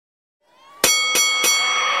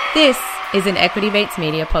This is an Equity Mates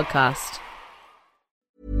Media podcast.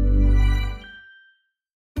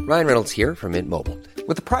 Ryan Reynolds here from Mint Mobile.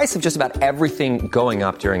 With the price of just about everything going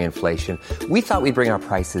up during inflation, we thought we'd bring our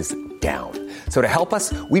prices down. So to help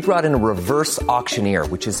us, we brought in a reverse auctioneer,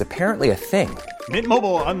 which is apparently a thing. Mint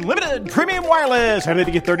Mobile Unlimited Premium Wireless. How to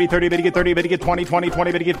get 30, 30, bit to get 30, bit to get 20, 20,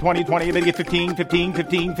 20, bit to get 20, 20, bit to get 15, 15,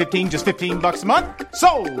 15, 15, just $15 a month?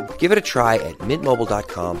 Sold! Give it a try at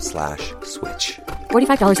mintmobile.com/switch.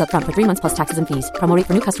 $45 up front for 3 months plus taxes and fees. Promo rate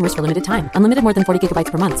for new customers for limited time. Unlimited more than 40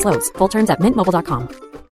 gigabytes per month. Slows full terms at mintmobile.com.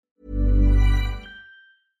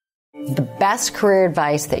 The best career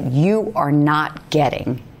advice that you are not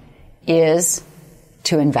getting is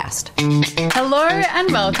to invest. Hello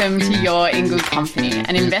and welcome to You're in Good Company,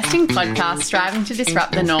 an investing podcast striving to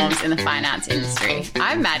disrupt the norms in the finance industry.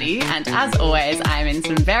 I'm Maddie, and as always, I'm in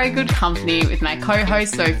some very good company with my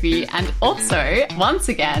co-host Sophie, and also, once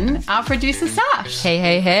again, our producer Sash.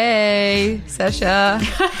 Hey, Sasha.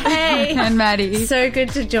 Hey. And Maddie. So good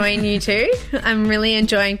to join you two. I'm really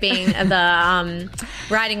enjoying being the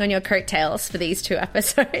riding on your coattails for these 2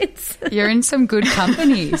 episodes. You're in some good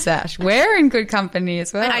company, Sash. We're in good company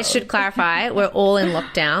as well. And I should clarify, we're all in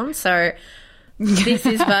lockdown, so this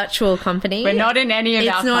is virtual company. We're not in any of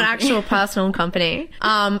our It's not company. actual personal company.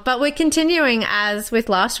 But we're continuing as with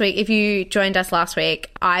last week. If you joined us last week,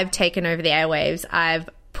 I've taken over the airwaves. I've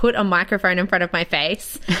put a microphone in front of my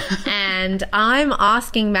face and I'm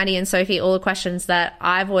asking Maddie and Sophie all the questions that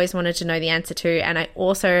I've always wanted to know the answer to. And I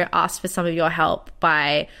also asked for some of your help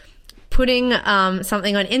by putting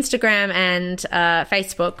something on Instagram and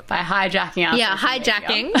Facebook. By hijacking us. Yeah,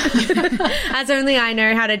 hijacking, as only I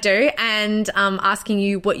know how to do, and asking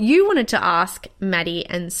you what you wanted to ask Maddie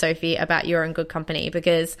and Sophie about You're in Good Company,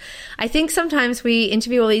 because I think sometimes we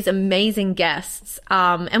interview all these amazing guests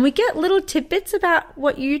and we get little tidbits about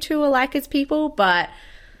what you two are like as people, but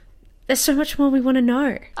there's so much more we want to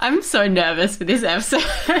know. I'm so nervous for this episode.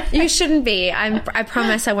 You shouldn't be. I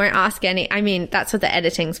promise I won't ask any. I mean, that's what the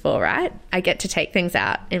editing's for, right? I get to take things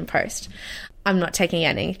out in post. I'm not taking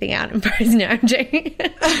anything out in post now, I'm joking.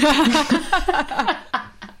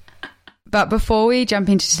 But before we jump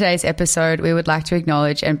into today's episode, we would like to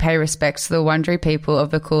acknowledge and pay respects to the Wurundjeri people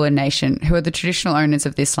of the Kulin Nation, who are the traditional owners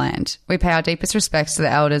of this land. We pay our deepest respects to the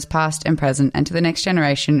elders past and present, and to the next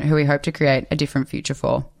generation who we hope to create a different future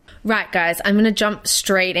for. Right, guys, I'm going to jump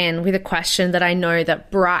straight in with a question that I know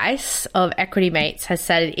that Bryce of Equity Mates has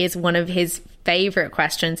said it is one of his favourite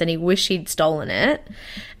questions and he wished he'd stolen it.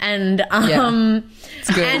 And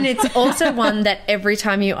it's good. And it's also one that every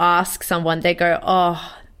time you ask someone, they go,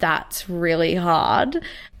 oh, that's really hard.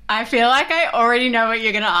 I feel like I already know what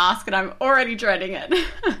you're going to ask and I'm already dreading it.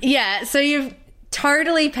 Yeah, so you've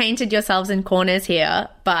totally painted yourselves in corners here,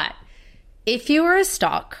 but if you were a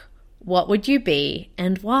stock, what would you be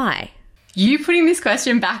and why? You putting this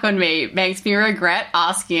question back on me makes me regret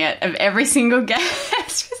asking it of every single guest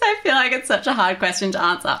because I feel like it's such a hard question to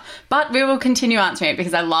answer. But we will continue answering it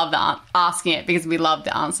because I love asking it because we love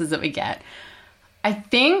the answers that we get. I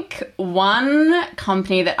think one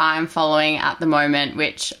company that I'm following at the moment,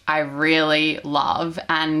 which I really love,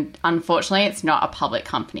 and unfortunately it's not a public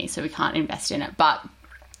company, so we can't invest in it, but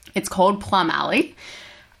it's called Plum Alley.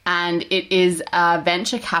 And it is a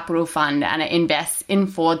venture capital fund and it invests in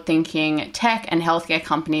forward-thinking tech and healthcare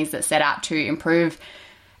companies that set out to improve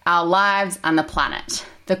our lives and the planet.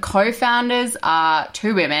 The co-founders are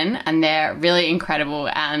 2 women and they're really incredible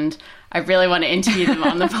and I really want to interview them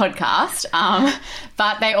on the podcast.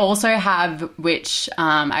 But they also have, which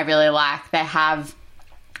I really like, they have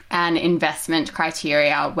an investment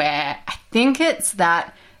criteria where I think it's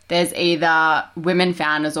that there's either women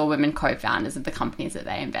founders or women co-founders of the companies that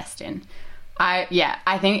they invest in. I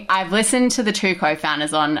think I've listened to the 2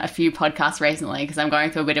 co-founders on a few podcasts recently because I'm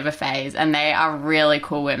going through a bit of a phase and they are really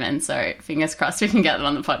cool women. So fingers crossed we can get them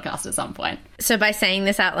on the podcast at some point. So by saying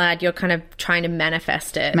this out loud, you're kind of trying to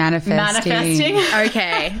manifest it. Manifesting.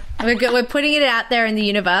 Okay. We're putting it out there in the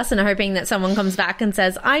universe and hoping that someone comes back and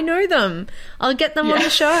says, I know them. I'll get them on the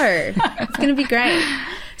show. It's going to be great.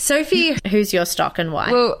 Sophie, who's your stock and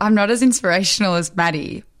why? Well, I'm not as inspirational as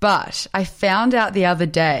Maddie, but I found out the other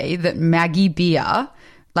day that Maggie Beer,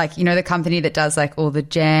 like, you know, the company that does like all the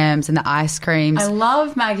jams and the ice creams. I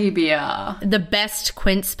love Maggie Beer. The best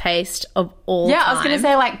quince paste of all time. Yeah, I was going to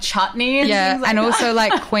say like chutney and things like and that. also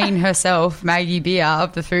like Queen herself, Maggie Beer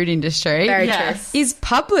of the food industry. Very Yes. true. Is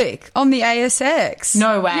public on the ASX.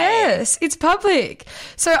 No way. Yes, it's public.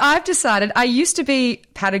 So I've decided, I used to be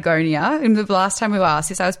Patagonia, and the last time we were asked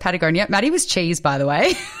this, I was Patagonia. Maddie was cheese, by the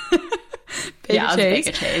way. Yeah, I was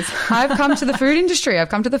bigger cheese. I've come to the food industry. I've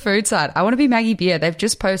come to the food side. I want to be Maggie Beer. They've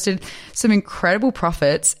just posted some incredible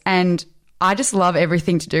profits, and I just love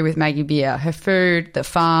everything to do with Maggie Beer. Her food, the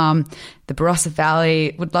farm, the Barossa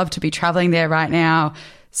Valley. Would love to be traveling there right now.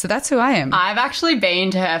 So that's who I am. I've actually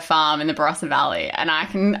been to her farm in the Barossa Valley, and I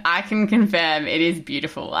can confirm it is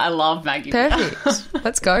beautiful. I love Maggie Beer. Perfect.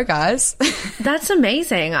 Let's go, guys. That's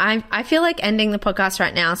amazing. I feel like ending the podcast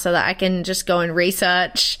right now so that I can just go and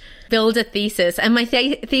research, build a thesis. And my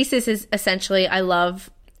thesis is essentially I love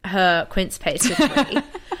her quince pastry.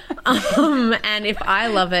 And if I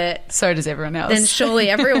love it, so does everyone else. Then surely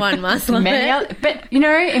everyone must love it. But,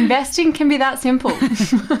 investing can be that simple.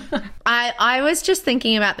 I was just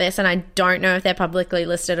thinking about this, and I don't know if they're publicly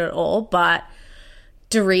listed at all, but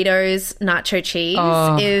Doritos nacho cheese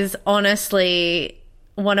is honestly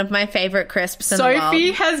one of my favorite crisps in the world.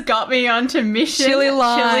 Sophie has got me onto mission chili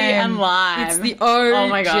and lime. It's the OG. Oh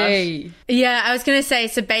my gosh. Yeah, I was going to say,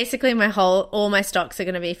 so basically all my stocks are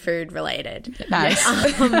going to be food related. Nice.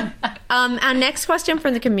 Our next question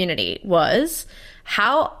from the community was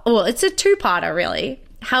it's a two-parter really.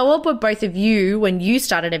 How old were both of you when you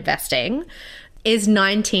started investing? Is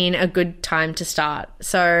 19 a good time to start?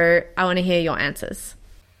 So I want to hear your answers.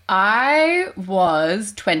 I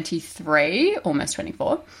was 23, almost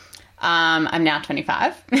 24. I'm now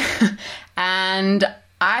 25. And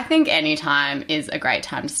I think any time is a great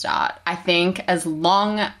time to start. I think and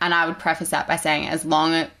I would preface that by saying as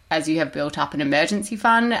long as you have built up an emergency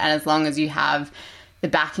fund and as long as you have the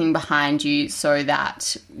backing behind you so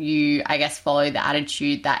that you, I guess, follow the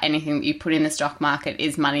attitude that anything that you put in the stock market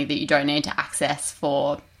is money that you don't need to access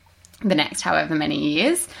for the next however many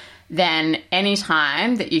years, then any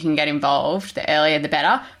time that you can get involved, the earlier the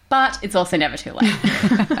better. But it's also never too late.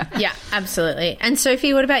 Yeah, absolutely. And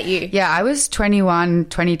Sophie, what about you? Yeah, I was 21,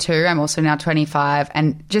 22. I'm also now 25.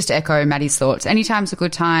 And just to echo Maddie's thoughts, anytime's a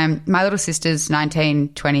good time. My little sister's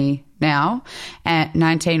 19, 20 now, and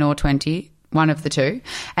 19 or 20. One of the two.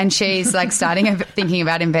 And she's like thinking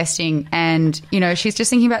about investing, and, she's just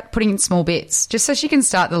thinking about putting in small bits just so she can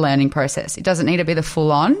start the learning process. It doesn't need to be the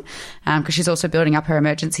full on because she's also building up her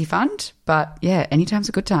emergency fund. But yeah, anytime's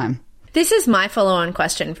a good time. This is my follow-on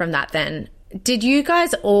question from that then. Did you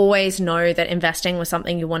guys always know that investing was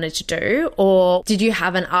something you wanted to do, or did you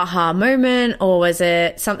have an aha moment, or was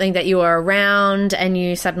it something that you were around and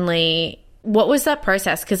you suddenly, what was that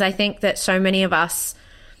process? Because I think that so many of us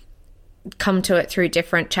come to it through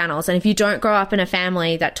different channels. And if you don't grow up in a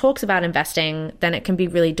family that talks about investing, then it can be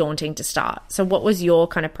really daunting to start. So what was your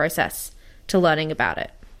kind of process to learning about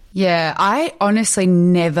it? Yeah, I honestly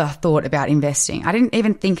never thought about investing. I didn't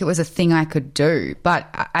even think it was a thing I could do,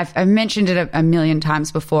 but I've mentioned it a million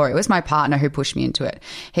times before. It was my partner who pushed me into it.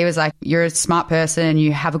 He was like, you're a smart person,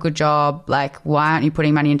 you have a good job, like, why aren't you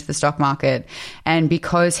putting money into the stock market? And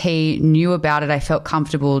because he knew about it, I felt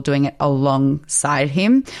comfortable doing it alongside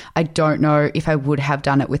him. I don't know if I would have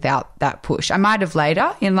done it without that push. I might have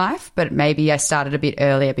later in life, but maybe I started a bit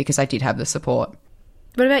earlier because I did have the support.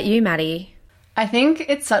 What about you, Maddie? I think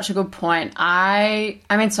it's such a good point. I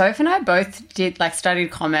mean, Soph and I both studied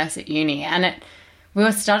commerce at uni, and we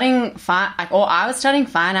were studying I was studying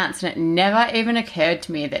finance, and it never even occurred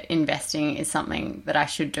to me that investing is something that I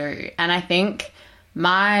should do. And I think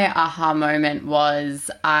my aha moment was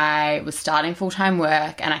I was starting full-time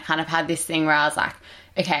work, and I kind of had this thing where I was like,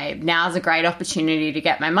 okay, now's a great opportunity to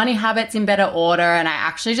get my money habits in better order. And I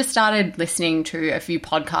actually just started listening to a few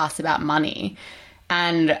podcasts about money.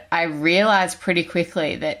 And I realized pretty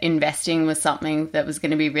quickly that investing was something that was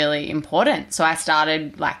going to be really important. So I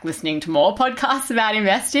started listening to more podcasts about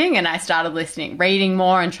investing, and I started reading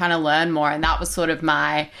more and trying to learn more. And that was sort of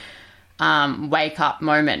my wake up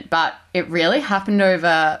moment. But it really happened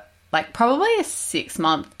over probably a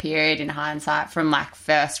 6-month period in hindsight from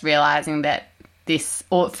first realizing that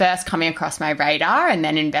first coming across my radar and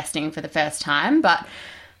then investing for the first time. But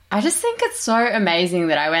I just think it's so amazing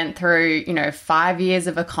that I went through, 5 years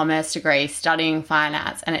of a commerce degree studying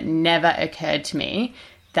finance, and it never occurred to me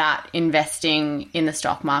that investing in the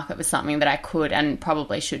stock market was something that I could and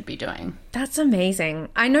probably should be doing. That's amazing.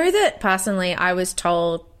 I know that personally I was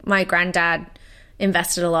told, my granddad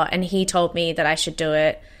invested a lot and he told me that I should do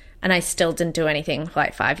it, and I still didn't do anything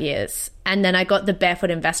for 5 years. And then I got the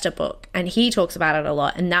Barefoot Investor book, and he talks about it a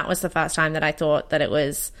lot, and that was the first time that I thought that it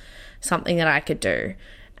was something that I could do.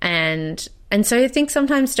 And so I think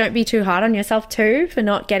sometimes don't be too hard on yourself too for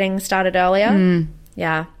not getting started earlier.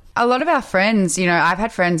 Yeah. A lot of our friends, I've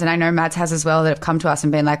had friends, and I know Mads has as well, that have come to us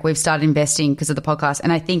and been like, we've started investing because of the podcast.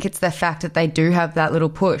 And I think it's the fact that they do have that little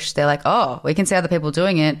push. They're like, oh, we can see other people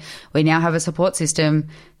doing it. We now have a support system.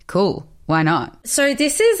 Cool. Why not? So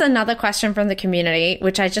this is another question from the community,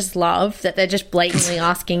 which I just love, that they're just blatantly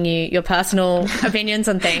asking you your personal opinions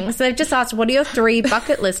on things. They've just asked, what are your 3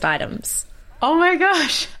 bucket list items? Oh my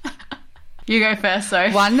gosh. You go first,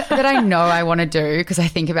 Soph. One that I know I want to do, because I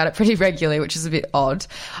think about it pretty regularly, which is a bit odd.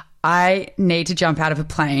 I need to jump out of a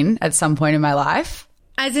plane at some point in my life.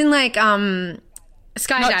 As in like skydiving?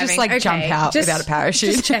 Not just like jump out without a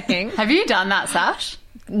parachute. Just checking. Have you done that, Sash?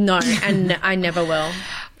 No, and I never will.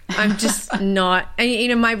 I'm just not. And, you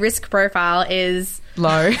know, my risk profile is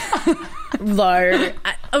low. Low.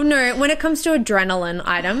 Oh no, when it comes to adrenaline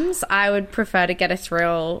items, I would prefer to get a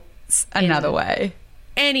thrill another way.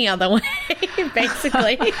 Any other way,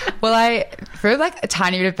 basically. Well, for like a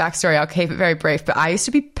tiny bit of backstory, I'll keep it very brief, but I used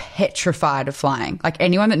to be petrified of flying. Like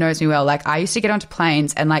anyone that knows me well, like I used to get onto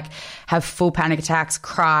planes and like have full panic attacks,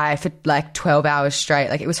 cry for like 12 hours straight.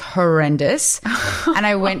 Like it was horrendous. And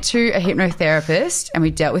I went to a hypnotherapist and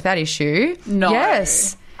we dealt with that issue. No.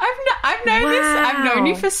 Yes. I've known this. I've known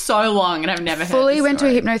you for so long and I've never fully heard this went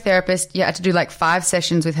story. to a hypnotherapist. Yeah, I had to do like 5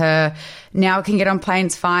 sessions with her. Now I can get on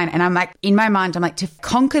planes fine. And I'm like, in my mind, I'm like, to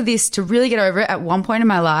conquer this, to really get over it, at one point in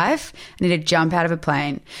my life, I need to jump out of a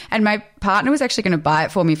plane. And my partner was actually going to buy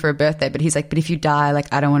it for me for a birthday, but he's like, but if you die,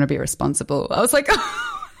 like, I don't want to be responsible. I was like,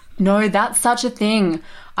 no, that's such a thing.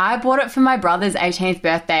 I bought it for my brother's 18th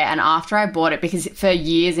birthday, and after I bought it, because for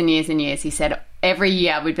years and years and years, he said every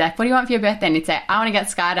year we'd be like, what do you want for your birthday? And he'd say, I want to get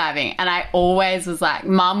skydiving. And I always was like,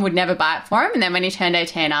 Mum would never buy it for him. And then when he turned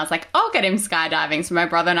 18, I was like, I'll get him skydiving. So my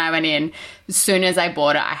brother and I went in. As soon as I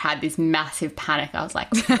bought it, I had this massive panic. I was like,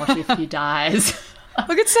 what if he dies?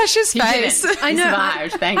 Look at Sasha's face. I know.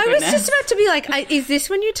 Survived, thank goodness. I was just about to be like, is this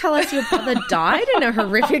when you tell us your brother died in a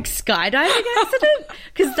horrific skydiving accident?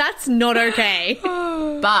 Because that's not okay.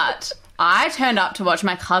 But I turned up to watch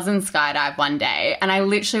my cousin skydive one day, and I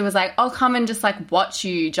literally was like, I'll come and just like watch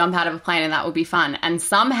you jump out of a plane and that will be fun. And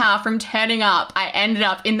somehow from turning up, I ended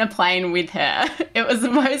up in the plane with her. It was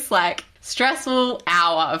the most like stressful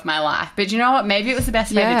hour of my life. But you know what? Maybe it was the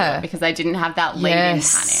best way to do it because I didn't have that lead-in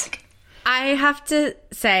panic. I have to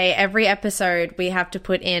say, every episode we have to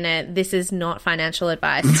put in a "this is not financial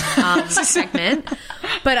advice" segment.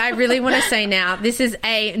 But I really want to say now, this is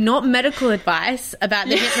not medical advice about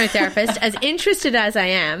the hypnotherapist, as interested as I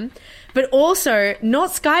am, but also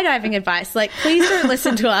not skydiving advice. Like, please don't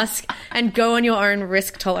listen to us and go on your own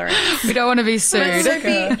risk tolerance. We don't want to be sued.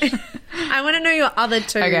 Sophie, I want to know your other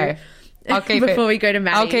two. Okay. I'll keep before we go to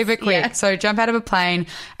Maddie's. I'll keep it quick. Yeah. So jump out of a plane.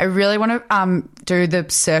 I really want to do the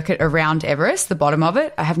circuit around Everest, the bottom of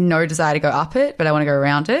it. I have no desire to go up it, but I want to go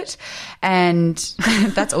around it. And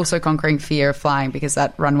that's also conquering fear of flying because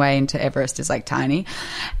that runway into Everest is like tiny.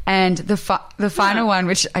 And the final one,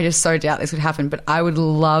 which I just so doubt this would happen, but I would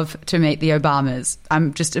love to meet the Obamas.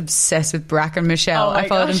 I'm just obsessed with Barack and Michelle. I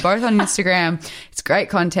follow them both on Instagram. It's great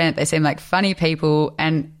content. They seem like funny people,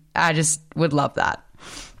 and I just would love that.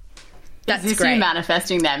 That's great. Is this you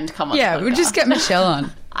manifesting them to come on? Yeah, we'll just get Michelle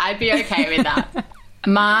on. I'd be okay with that.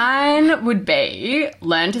 Mine would be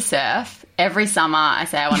learn to surf. Every summer I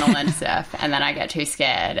say I want to learn to surf, and then I get too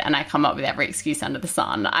scared and I come up with every excuse under the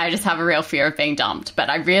sun. I just have a real fear of being dumped, but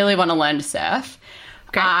I really want to learn to surf.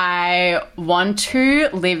 Okay. I want to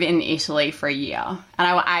live in Italy for a year, and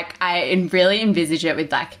I really envisage it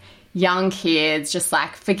with like young kids, just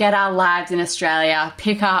like forget our lives in Australia,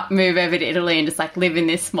 pick up, move over to Italy and just like live in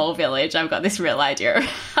this small village. I've got this real idea of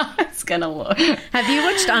how it's going to look. Have you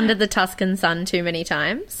watched Under the Tuscan Sun too many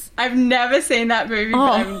times? I've never seen that movie, but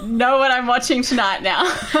I know what I'm watching tonight now.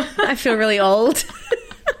 I feel really old.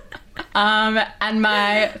 And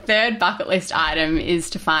my third bucket list item is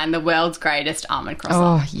to find the world's greatest almond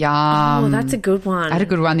croissant. Oh, yum. Oh, that's a good one. I had a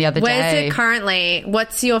good one the other day. Where's it currently?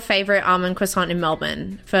 What's your favourite almond croissant in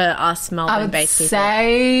Melbourne for us Melbourne-based people?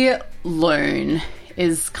 I would say Loon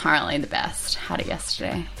is currently the best. Had it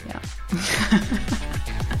yesterday. Yeah.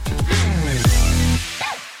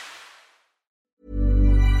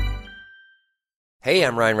 Hey,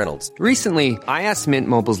 I'm Ryan Reynolds. Recently, I asked Mint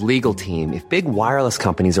Mobile's legal team if big wireless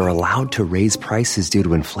companies are allowed to raise prices due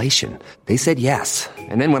to inflation. They said yes.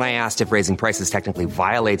 And then when I asked if raising prices technically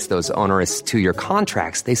violates those onerous 2-year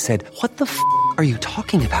contracts, they said, what the f*** are you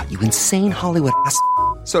talking about, you insane Hollywood ass f-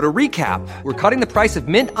 So to recap, we're cutting the price of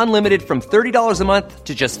Mint Unlimited from $30 a month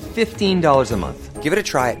to just $15 a month. Give it a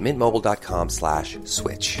try at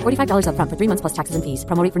mintmobile.com/switch. $45 up front for 3 months plus taxes and fees.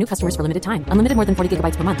 Promo rate for new customers for limited time. Unlimited more than 40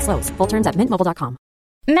 gigabytes per month. Slows full terms at mintmobile.com.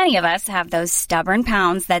 Many of us have those stubborn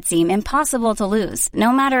pounds that seem impossible to lose,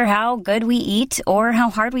 no matter how good we eat or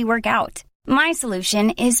how hard we work out. My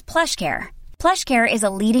solution is PlushCare. PlushCare is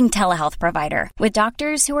a leading telehealth provider with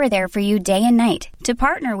doctors who are there for you day and night to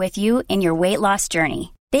partner with you in your weight loss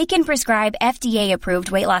journey. They can prescribe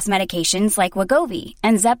FDA-approved weight loss medications like Wegovy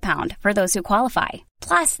and Zepbound for those who qualify.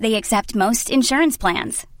 Plus, they accept most insurance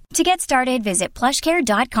plans. To get started, visit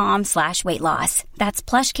plushcare.com/weightloss. That's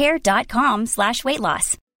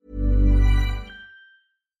plushcare.com/weightloss.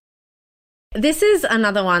 This is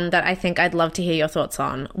another one that I think I'd love to hear your thoughts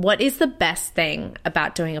on. What is the best thing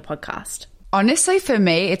about doing a podcast? Honestly, for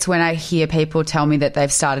me, it's when I hear people tell me that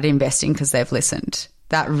they've started investing because they've listened.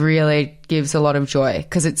 That really gives a lot of joy,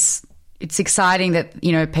 because it's exciting that,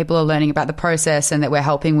 you know, people are learning about the process and that we're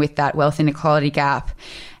helping with that wealth inequality gap,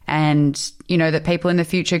 and, you know, that people in the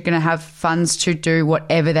future are going to have funds to do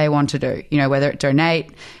whatever they want to do, you know, whether it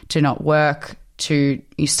donate, to not work, to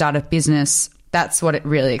you start a business. That's what it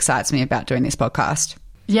really excites me about doing this podcast.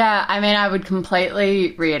 Yeah, I mean, I would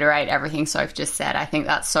completely reiterate everything Soph just said. I think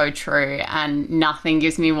that's so true, and nothing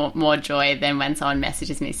gives me more joy than when someone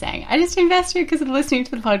messages me saying, I just invested because of listening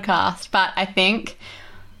to the podcast. But I think,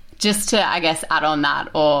 just to, I guess, add on that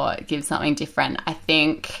or give something different, I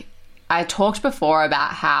think I talked before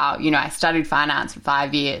about how, you know, I studied finance for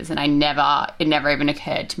 5 years and it never even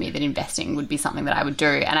occurred to me that investing would be something that I would do.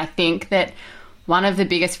 And I think that one of the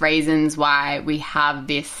biggest reasons why we have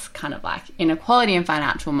this kind of like inequality in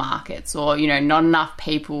financial markets, or, you know, not enough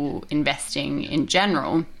people investing in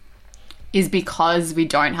general, is because we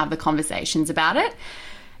don't have the conversations about it.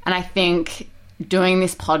 And I think doing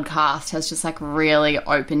this podcast has just like really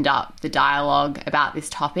opened up the dialogue about this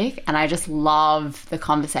topic. And I just love the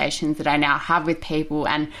conversations that I now have with people,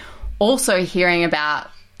 and also hearing about,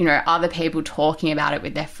 you know, other people talking about it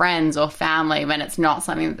with their friends or family when it's not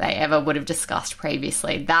something that they ever would have discussed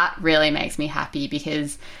previously. That really makes me happy,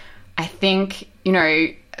 because I think, you know,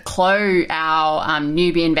 Chloe, our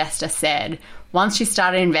newbie investor, said once she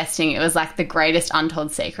started investing, it was like the greatest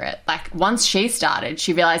untold secret. Like, once she started,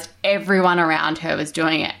 she realized everyone around her was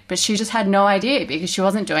doing it, but she just had no idea because she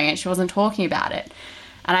wasn't doing it. She wasn't talking about it.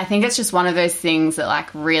 And I think it's just one of those things that like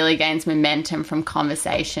really gains momentum from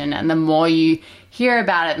conversation. And the more you hear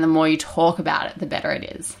about it and the more you talk about it, the better it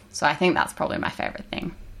is. So I think that's probably my favorite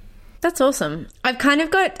thing. That's awesome. I've kind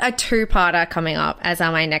of got a two-parter coming up, as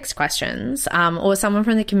are my next questions, or someone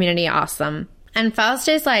from the community asked them. And first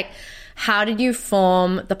is like, how did you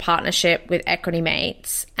form the partnership with Equity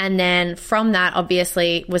Mates? And then from that,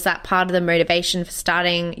 obviously, was that part of the motivation for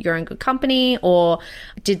starting Your Own Good Company, or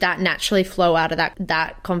did that naturally flow out of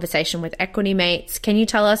that conversation with Equity Mates? Can you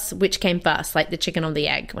tell us which came first, like the chicken or the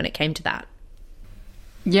egg when it came to that?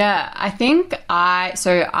 Yeah, I think I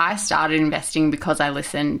started investing because I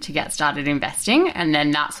listened to Get Started Investing, and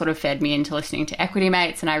then that sort of fed me into listening to Equity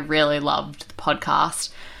Mates, and I really loved the podcast.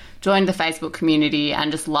 Joined the Facebook community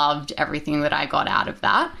and just loved everything that I got out of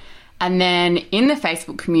that. And then in the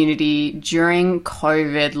Facebook community during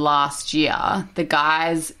COVID last year, the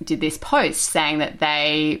guys did this post saying that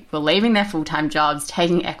they were leaving their full-time jobs,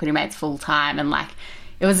 taking Equity Mates full-time, and like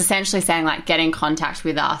it was essentially saying like, get in contact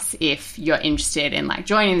with us if you're interested in like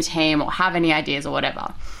joining the team or have any ideas or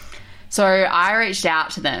whatever. So I reached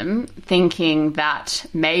out to them thinking that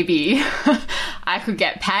maybe I could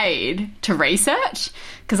get paid to research,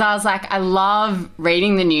 because I was like, I love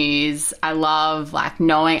reading the news. I love like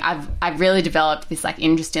knowing, I've really developed this like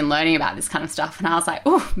interest in learning about this kind of stuff. And I was like,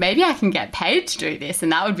 oh, maybe I can get paid to do this,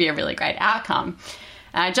 and that would be a really great outcome.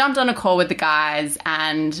 And I jumped on a call with the guys,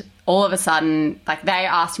 and all of a sudden, like, they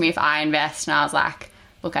asked me if I invest, and I was like,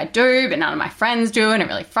 look, I do, but none of my friends do, and it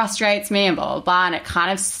really frustrates me, and blah, blah, blah. And it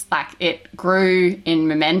kind of, like, it grew in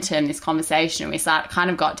momentum, this conversation. We kind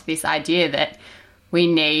of got to this idea that we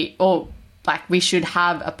need, or, like, we should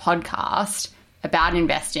have a podcast about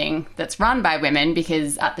investing that's run by women,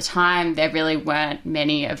 because at the time, there really weren't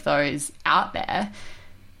many of those out there.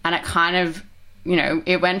 And it kind of, you know,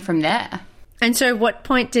 it went from there. And so what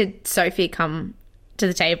point did Sophie come to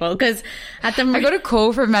the table? Because at the I got a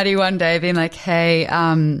call from Maddie one day being like, hey,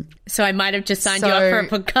 so I might have just signed you up for a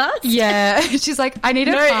podcast. Yeah. She's like, I need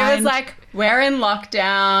to find. It was like, we're in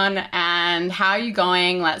lockdown and how are you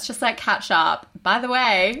going? Let's just like catch up. By the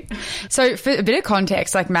way. So for a bit of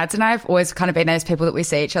context, like Mads and I have always kind of been those people that we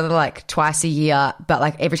see each other like twice a year, but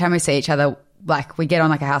like every time we see each other, like we get on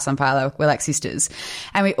like a house on fire, we're like sisters.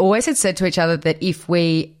 And we always had said to each other that if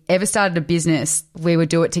we ever started a business, we would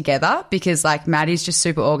do it together, because like Maddie's just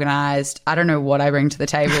super organized. I don't know what I bring to the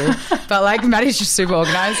table, but like Maddie's just super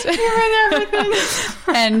organized. You bring everything.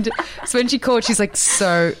 And so when she called, she's like,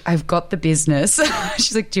 so I've got the business.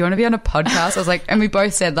 She's like, do you want to be on a podcast? I was like, and we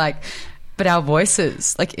both said like, but our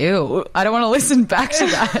voices, like, ew, I don't want to listen back to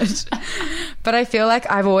that. But I feel like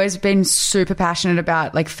I've always been super passionate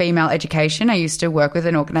about like female education. I used to work with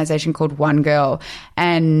an organization called One Girl,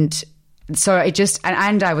 and so it just,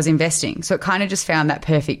 and I was investing. So it kind of just found that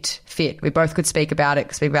perfect fit. We both could speak about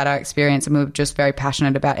our experience, and we were just very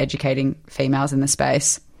passionate about educating females in the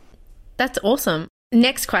space. That's awesome.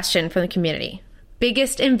 Next question from the community.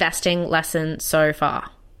 Biggest investing lesson so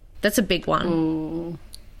far? That's a big one. Ooh.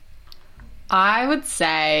 I would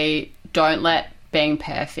say don't let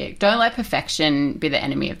perfection be the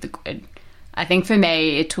enemy of the good. I think for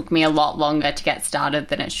me, it took me a lot longer to get started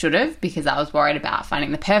than it should have, because I was worried about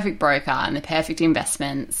finding the perfect broker and the perfect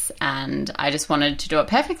investments, and I just wanted to do it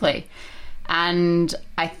perfectly. And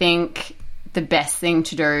I think the best thing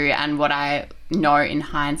to do, and what I know in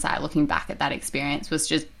hindsight, looking back at that experience, was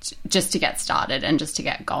just to get started and just to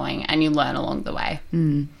get going, and you learn along the way.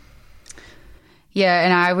 Mm. Yeah,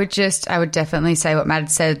 and I would definitely say what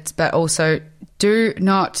Matt said, but also do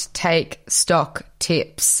not take stock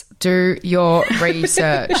tips. Do your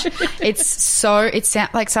research. It sounds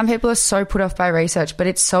like some people are so put off by research, but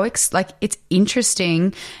it's so it's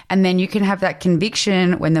interesting. And then you can have that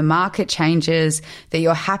conviction when the market changes that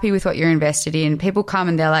you're happy with what you're invested in. People come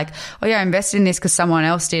and they're like, oh yeah, I invested in this because someone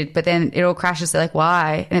else did. But then it all crashes. They're like,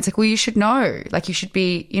 why? And it's like, well, you should know. Like, you should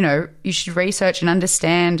be, you should research and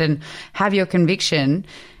understand and have your conviction.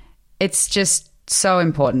 It's just so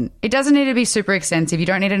important. It doesn't need to be super extensive. You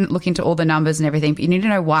don't need to look into all the numbers and everything, but you need to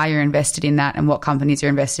know why you're invested in that and what companies you're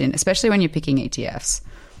invested in, especially when you're picking ETFs.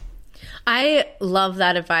 I love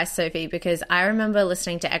that advice, Sophie, because I remember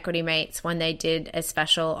listening to Equity Mates when they did a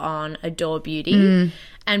special on Adore Beauty,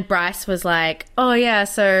 and Bryce was like, oh yeah,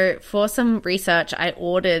 so for some research, I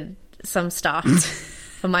ordered some stuff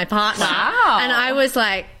for my partner. Wow. And I was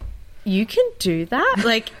like, you can do that?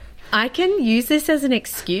 Like, I can use this as an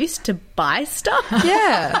excuse to buy stuff.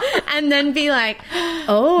 Yeah. And then be like,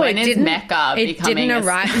 oh, when it didn't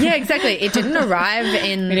arrive. Yeah, exactly. It didn't arrive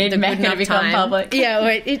in the good enough time. Public.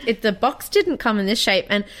 Yeah, the box didn't come in this shape.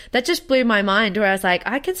 And that just blew my mind, where I was like,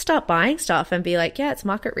 I can start buying stuff and be like, yeah, it's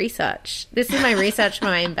market research. This is my research for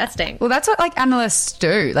my investing. Well, that's what analysts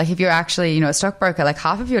do. Like, if you're actually, a stockbroker, like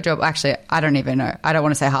half of your job, actually, I don't even know. I don't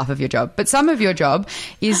want to say half of your job, but some of your job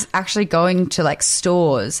is actually going to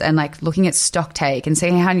stores and looking at stock take and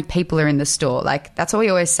seeing how many people are in the store. That's what we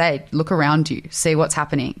always say. Look around you, see what's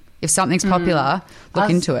happening. If something's popular,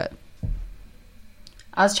 look into it.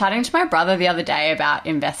 I was chatting to my brother the other day about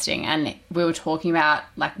investing, and we were talking about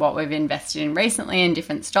what we've invested in recently in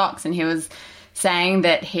different stocks, and he was saying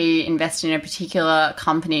that he invested in a particular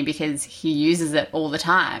company because he uses it all the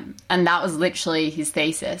time. And that was literally his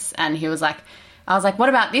thesis. And he was like, I was like, what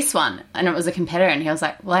about this one? And it was a competitor. And he was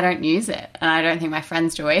like, well, I don't use it. And I don't think my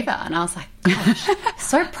friends do either. And I was like, gosh,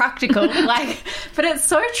 so practical. But it's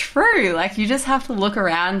so true. You just have to look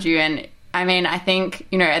around you. And I mean, I think,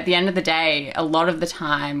 at the end of the day, a lot of the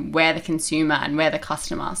time we're the consumer and we're the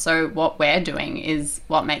customer. So what we're doing is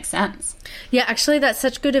what makes sense. Yeah, actually, that's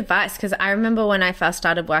such good advice, because I remember when I first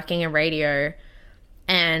started working in radio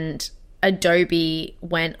and Adobe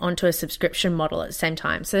went onto a subscription model at the same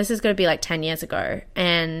time. So this is going to be 10 years ago.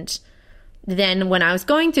 And then when I was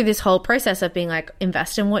going through this whole process of being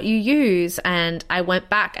invest in what you use, and I went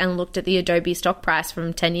back and looked at the Adobe stock price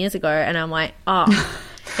from 10 years ago, and I'm like, oh,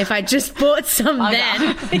 if I just bought some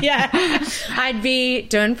then, yeah, I'd be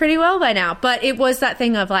doing pretty well by now. But it was that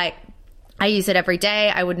thing of I use it every day.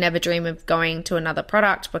 I would never dream of going to another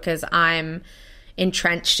product because I'm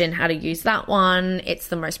entrenched in how to use that one. It's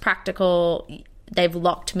the most practical. They've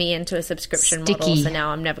locked me into a subscription model, so now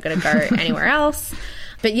I'm never going to go anywhere else.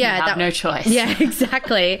 But yeah, you have no choice. Yeah,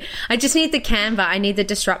 exactly. I just need the Canva. I need the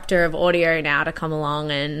disruptor of audio now to come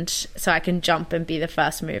along, and so I can jump and be the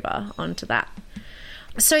first mover onto that.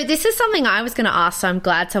 So this is something I was going to ask, so I'm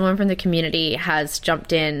glad someone from the community has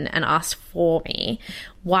jumped in and asked for me.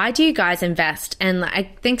 Why do you guys invest? And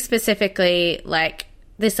I think specifically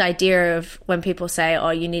this idea of when people say, oh,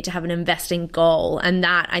 you need to have an investing goal, and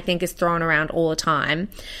that I think is thrown around all the time.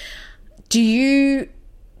 Do you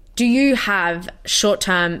have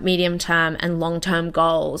short-term, medium-term, and long-term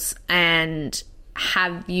goals, and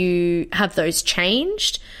have those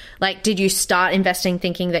changed? Did you start investing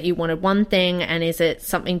thinking that you wanted one thing, and is it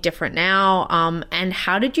something different now? And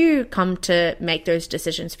how did you come to make those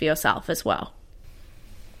decisions for yourself as well?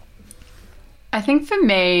 I think for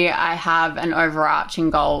me, I have an overarching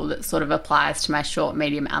goal that sort of applies to my short,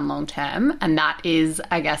 medium, and long term. And that is,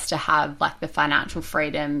 I guess, to have the financial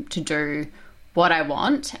freedom to do what I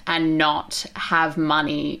want and not have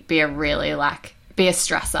money be a really be a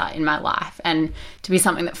stressor in my life, and to be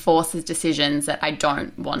something that forces decisions that I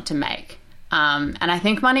don't want to make. And I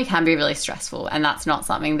think money can be really stressful, and that's not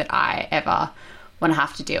something that I ever want to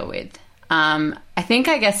have to deal with. I think,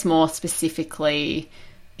 I guess, more specifically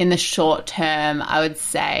in the short term, I would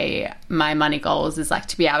say my money goals is like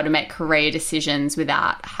to be able to make career decisions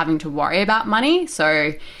without having to worry about money.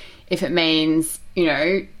 So if it means, you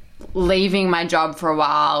know, leaving my job for a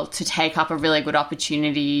while to take up a really good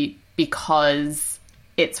opportunity because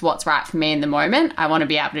it's what's right for me in the moment, I want to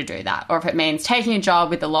be able to do that. Or if it means taking a job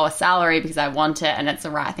with a lower salary because I want it and it's the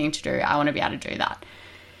right thing to do, I want to be able to do that.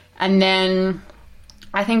 And then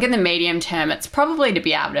I think in the medium term, it's probably to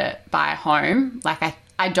be able to buy a home. Like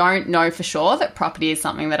I don't know for sure that property is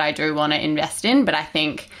something that I do want to invest in, but I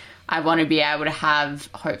think I want to be able to have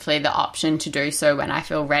hopefully the option to do so when I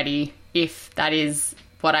feel ready, if that is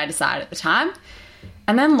what I decide at the time.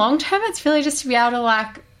 And then long term, it's really just to be able to,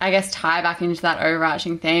 like, I guess, tie back into that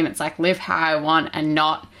overarching theme. It's like live how I want and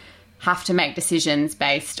not have to make decisions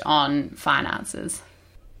based on finances.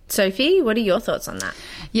 Sophie, what are your thoughts on that?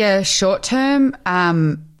 Yeah, short term,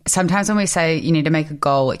 sometimes when we say you need to make a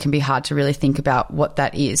goal, it can be hard to really think about what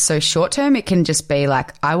that is. So short term, it can just be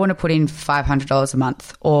like, I want to put in $500 a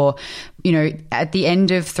month, or, you know, at the end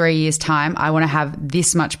of 3 years' time, I want to have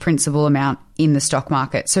this much principal amount in the stock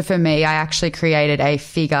market. So for me, I actually created a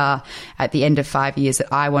figure at the end of 5 years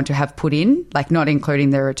that I want to have put in, like not including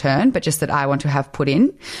the return, but just that I want to have put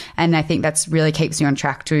in. And I think that's really keeps me on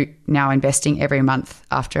track to now investing every month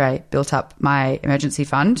after I built up my emergency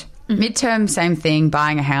fund. Midterm, same thing,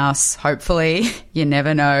 buying a house, hopefully. You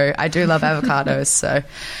never know. I do love avocados, so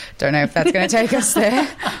don't know if that's going to take us there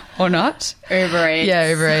or not. Uber Eats. Yeah,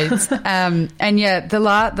 Uber Eats. And yeah, the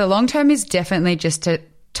long term is definitely just to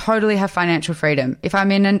totally have financial freedom. If I'm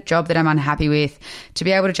in a job that I'm unhappy with, to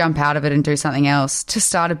be able to jump out of it and do something else, to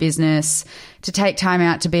start a business, to take time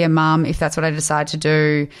out to be a mum if that's what I decide to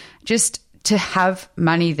do, just to have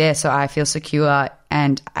money there so I feel secure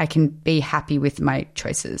and I can be happy with my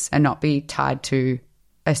choices and not be tied to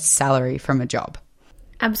a salary from a job.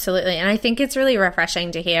 Absolutely. And I think it's really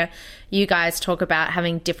refreshing to hear you guys talk about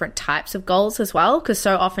having different types of goals as well, because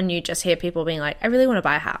so often you just hear people being like, I really want to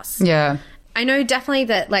buy a house. Yeah. I know definitely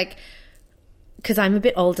that, like, because I'm a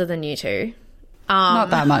bit older than you two. Not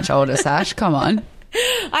that much older, Sash. Come on.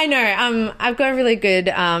 I know. I've got a really good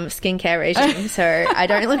skincare regime, so I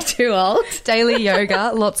don't look too old. Daily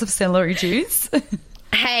yoga, lots of celery juice.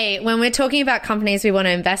 Hey, when we're talking about companies we want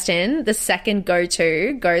to invest in, the second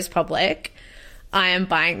go-to goes public, I am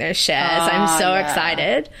buying those shares. I'm so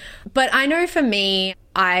excited. But I know for me,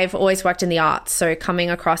 I've always worked in the arts, so coming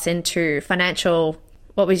across into financial,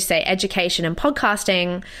 what would you say, education and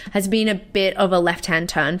podcasting has been a bit of a left-hand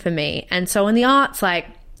turn for me. And so in the arts, like,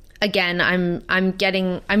 again,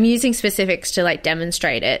 I'm using specifics to like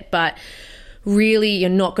demonstrate it, but really you're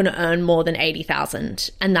not going to earn more than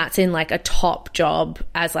 80,000, and that's in like a top job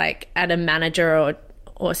as like at a manager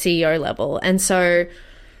or CEO level. And so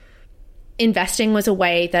investing was a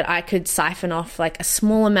way that I could siphon off like a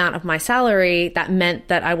small amount of my salary that meant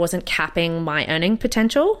that I wasn't capping my earning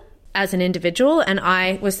potential as an individual. And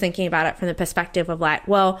I was thinking about it from the perspective of like,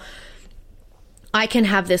 well, I can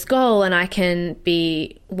have this goal and I can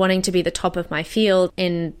be wanting to be the top of my field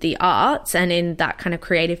in the arts and in that kind of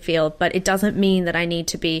creative field, but it doesn't mean that I need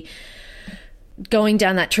to be going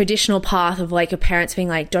down that traditional path of like your parents being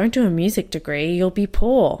like, don't do a music degree, you'll be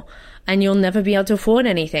poor and you'll never be able to afford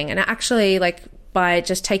anything. And actually, like, by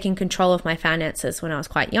just taking control of my finances when I was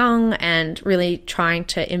quite young and really trying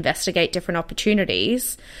to investigate different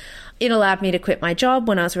opportunities, it allowed me to quit my job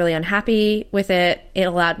when I was really unhappy with it. It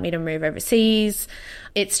allowed me to move overseas.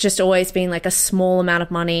 It's just always been like a small amount of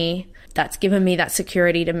money that's given me that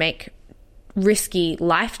security to make risky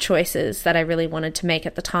life choices that I really wanted to make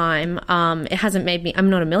at the time. It hasn't made me, I'm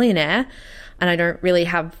not a millionaire and I don't really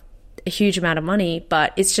have a huge amount of money,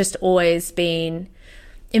 but it's just always been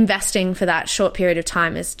investing for that short period of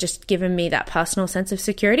time has just given me that personal sense of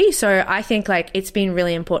security. So I think like it's been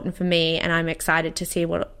really important for me, and I'm excited to see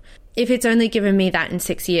if it's only given me that in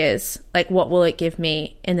 6 years, like what will it give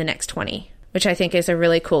me in the next 20, which I think is a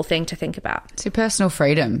really cool thing to think about. It's your personal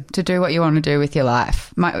freedom to do what you want to do with your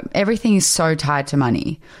life. Everything is so tied to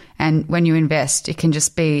money. And when you invest, it can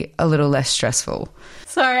just be a little less stressful.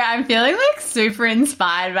 Sorry, I'm feeling like super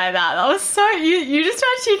inspired by that. That was so, you just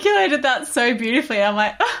articulated that so beautifully. I'm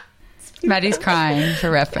like, oh, Maddie's crying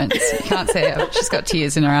for reference. You can't see her. She's got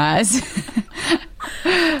tears in her eyes.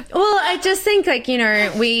 Well, I just think like, you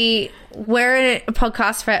know, we're a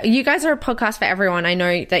podcast for, you guys are a podcast for everyone. I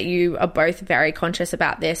know that you are both very conscious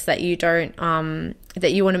about this, that you don't,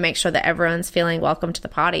 that you want to make sure that everyone's feeling welcome to the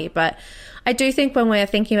party. But I do think when we're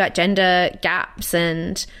thinking about gender gaps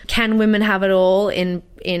and can women have it all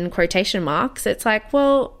in quotation marks, it's like,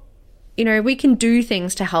 well, you know, we can do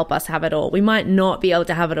things to help us have it all. We might not be able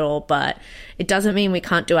to have it all, but it doesn't mean we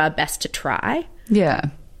can't do our best to try. Yeah.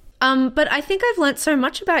 But I think I've learnt so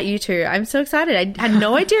much about you two. I'm so excited. I had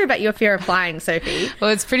no idea about your fear of flying, Sophie.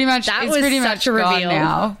 Well, it's pretty much That was such a gone reveal.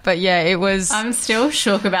 now. But yeah, it was. I'm still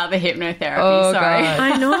shook about the hypnotherapy. Oh, Sorry. God.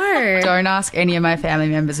 I know. Don't ask any of my family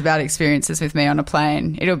members about experiences with me on a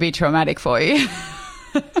plane. It'll be traumatic for you.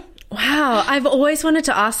 Wow. I've always wanted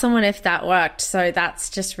to ask someone if that worked. So that's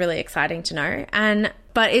just really exciting to know.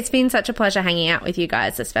 But it's been such a pleasure hanging out with you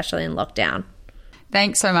guys, especially in lockdown.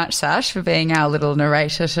 Thanks so much, Sash, for being our little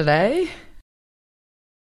narrator today.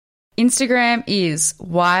 Instagram is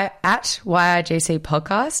at YRGC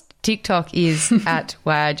Podcast. TikTok is at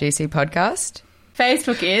YRGC Podcast.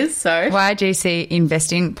 Facebook is, so. YRGC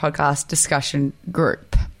Investing Podcast Discussion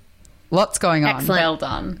Group. Lots going on. Excellent. Well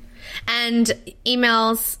done. And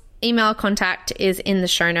email contact is in the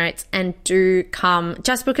show notes, and do come.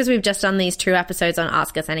 Just because we've just done these 2 episodes on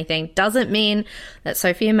Ask Us Anything doesn't mean that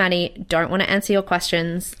Sophie and Maddie don't want to answer your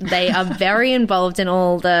questions. They are very involved in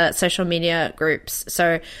all the social media groups.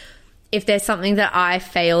 So if there's something that I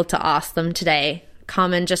failed to ask them today,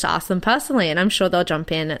 come and just ask them personally, and I'm sure they'll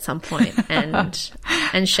jump in at some point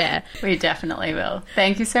and share. We definitely will.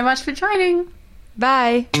 Thank you so much for joining.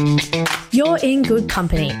 Bye. You're in Good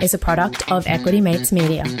Company is a product of Equity Mates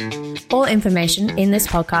Media. All information in this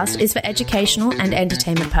podcast is for educational and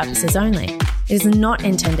entertainment purposes only. It is not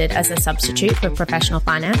intended as a substitute for professional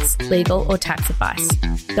finance, legal, or tax advice.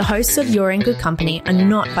 The hosts of You're in Good Company are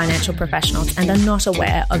not financial professionals and are not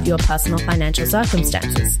aware of your personal financial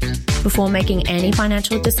circumstances. Before making any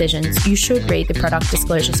financial decisions, you should read the product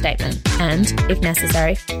disclosure statement and, if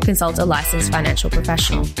necessary, consult a licensed financial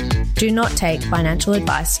professional. Do not take financial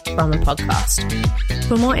advice from a podcast.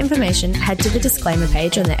 For more information, head to the disclaimer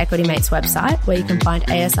page on the Equity Mates website, where you can find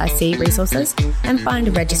ASIC resources and find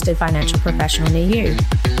a registered financial professional near you.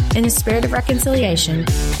 In the spirit of reconciliation,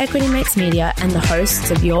 Equity Mates Media and the hosts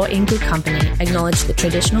of You're in Good Company acknowledge the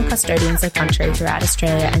traditional custodians of country throughout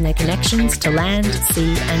Australia and their connections to land,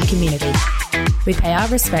 sea and community. We pay our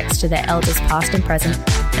respects to their elders past and present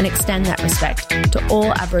and extend that respect to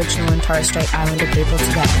all Aboriginal and Torres Strait Islander people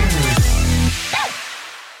today.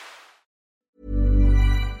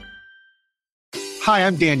 Hi,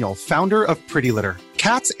 I'm Daniel, founder of Pretty Litter.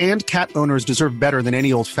 Cats and cat owners deserve better than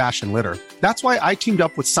any old-fashioned litter. That's why I teamed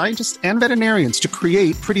up with scientists and veterinarians to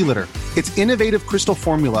create Pretty Litter. Its innovative crystal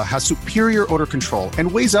formula has superior odor control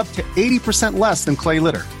and weighs up to 80% less than clay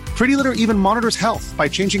litter. Pretty Litter even monitors health by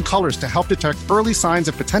changing colors to help detect early signs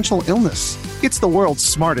of potential illness. It's the world's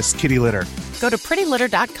smartest kitty litter. Go to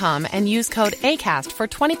prettylitter.com and use code ACAST for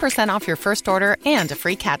 20% off your first order and a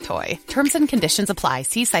free cat toy. Terms and conditions apply.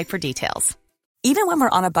 See site for details. Even when we're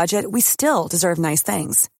on a budget, we still deserve nice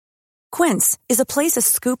things. Quince is a place to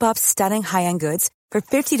scoop up stunning high-end goods for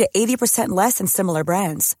 50 to 80% less than similar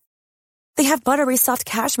brands. They have buttery soft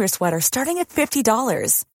cashmere sweaters starting at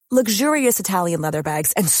 $50, luxurious Italian leather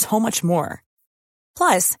bags, and so much more.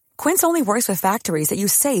 Plus, Quince only works with factories that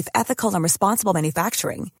use safe, ethical, and responsible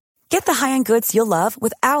manufacturing. Get the high-end goods you'll love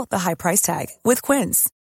without the high price tag with Quince.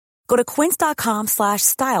 Go to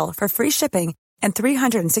quince.com/style for free shipping and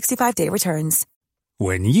 365-day returns.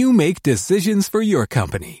 When you make decisions for your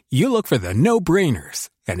company, you look for the no-brainers.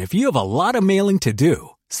 And if you have a lot of mailing to do,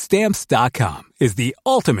 Stamps.com is the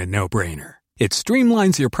ultimate no-brainer. It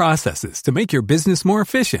streamlines your processes to make your business more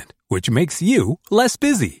efficient, which makes you less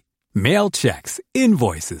busy. Mail checks,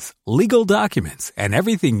 invoices, legal documents, and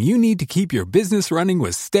everything you need to keep your business running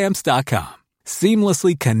with Stamps.com.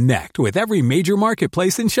 Seamlessly connect with every major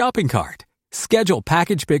marketplace and shopping cart. Schedule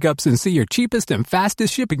package pickups and see your cheapest and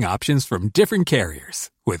fastest shipping options from different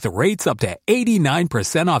carriers, with rates up to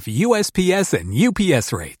 89% off USPS and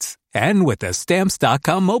UPS rates. And with the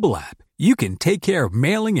Stamps.com mobile app, you can take care of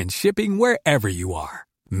mailing and shipping wherever you are.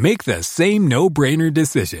 Make the same no-brainer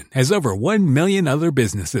decision as over 1 million other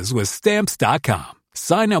businesses with Stamps.com.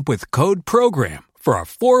 Sign up with code PROGRAM for a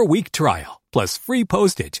 4-week trial, plus free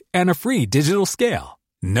postage and a free digital scale.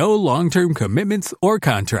 No long-term commitments or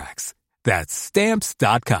contracts. That's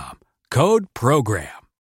Stamps.com. Code PROGRAM.